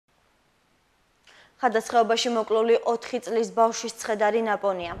ხადას ხეობაში მოკლული 4 წლის ბავშვის ცხედარი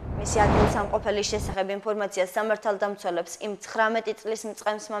ნაპოვნია. მისი ადგილსამყოფელი შესახებ ინფორმაციას სამართალდამცველებს იმ 19 წლის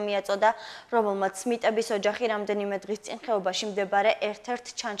მწყემსმა მიაწოდა, რომელმაც სმიტების ოჯახი რამდენიმე დღის წინ ხეობაში მდებარე ერთ-ერთ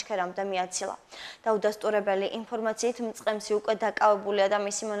ჩანჩქერამდე მიაცილა. დაუდასტურებელი ინფორმაციით მწყემსი უკვე დაკავებულია და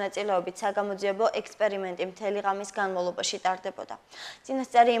მისი მონაწილეობით საგამოძიებო ექსპერიმენტი მთელი ღამის განმავლობაში ტარდებოდა.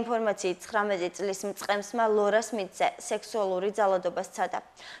 წინასწარი ინფორმაციით 19 წლის მწყემსმა ლორას მიწზე სექსუალური ძალადობა სცადა,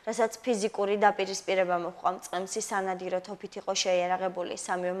 რასაც ფიზიკური დაპირისპირება მოჰყვა. მწყემსი სანადირო თოფით იყო შეიარაღებული.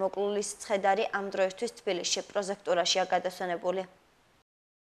 სამივე მოკლულის ცხედარი ამ დროისთვის თბილისში პროზექტურაშია გადასვენებული.